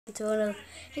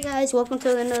Hey guys, welcome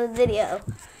to another video.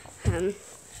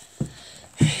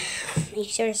 Make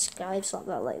sure to subscribe, slap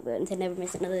that like button to never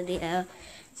miss another video.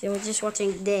 So we're just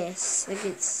watching this. Like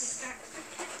it's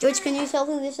George, can you tell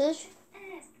who this is?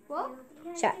 What?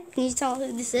 Chat, can you tell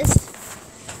who this is?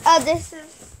 This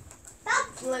is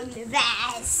that's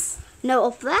Luna's. No,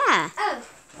 up there. Oh,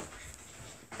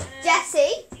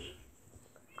 Jesse.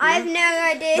 I have no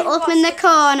idea. They're up in the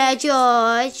corner,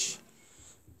 George.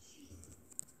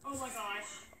 Oh my gosh.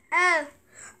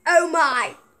 Oh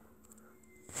my.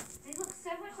 They look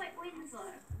so much like Winslow.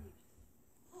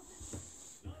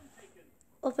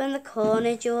 Up in the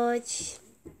corner, George.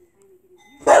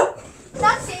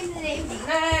 That's him, name.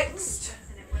 Next.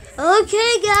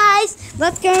 Okay, guys,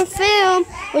 let's go and film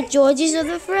with George's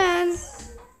other friends.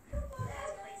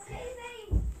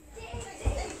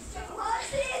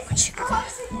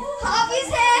 Harvey's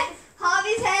here.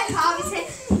 Harvey's here. Harvey's here.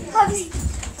 Harvey's here.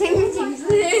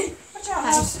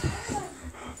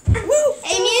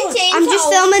 Amy and James. I'm just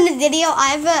filming a video.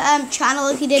 I have a channel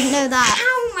if you didn't know that.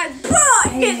 Oh my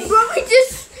god! We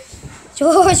just.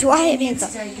 George, why are you being so?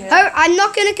 Oh, I'm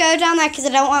not going to go down there because I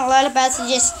don't want Lola Bear to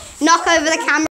just knock over the camera.